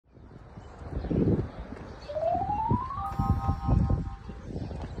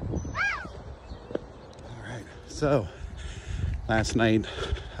So last night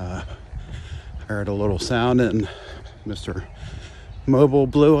I heard a little sound and Mr. Mobile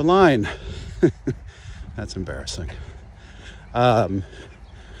blew a line. That's embarrassing. So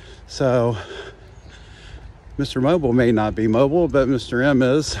Mr. Mobile may not be mobile, but Mr. M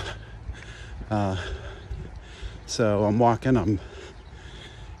is. So I'm walking, you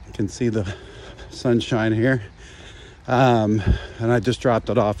can see the sunshine here. And I just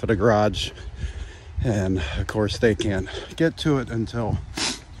dropped it off at a garage. And of course they can't get to it until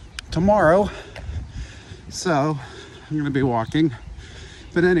tomorrow. So I'm gonna be walking.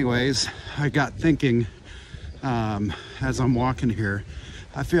 But anyways, I got thinking, as I'm walking here,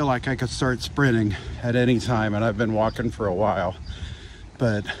 I feel like I could start sprinting at any time, and I've been walking for a while.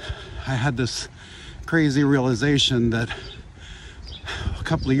 But I had this crazy realization that a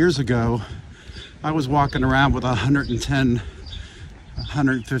couple of years ago, I was walking around with 115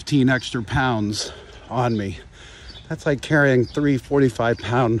 extra pounds on me. That's like carrying 3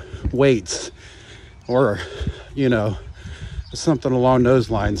 45-pound weights, or, you know, something along those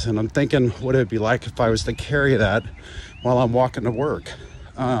lines. And I'm thinking what it'd be like if I was to carry that while I'm walking to work.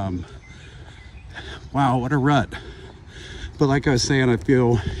 Wow, what a rut. But like I was saying, I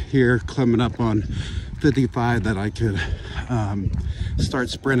feel here climbing up on 55 that I could start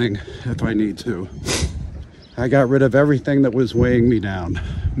sprinting if I need to. I got rid of everything that was weighing me down,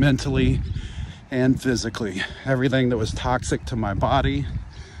 mentally and physically. Everything that was toxic to my body.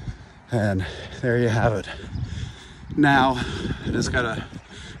 And there you have it. Now, I just gotta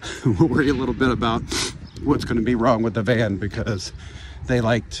worry a little bit about what's gonna be wrong with the van, because they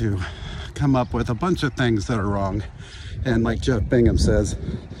like to come up with a bunch of things that are wrong. And like Jeff Bingham says,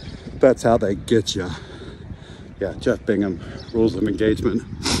 that's how they get you. Yeah, Jeff Bingham, rules of engagement.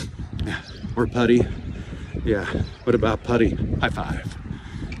 Yeah. Or putty. Yeah, what about putty? High five.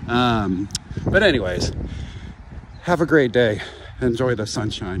 But anyways, have a great day. Enjoy the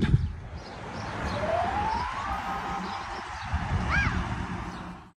sunshine.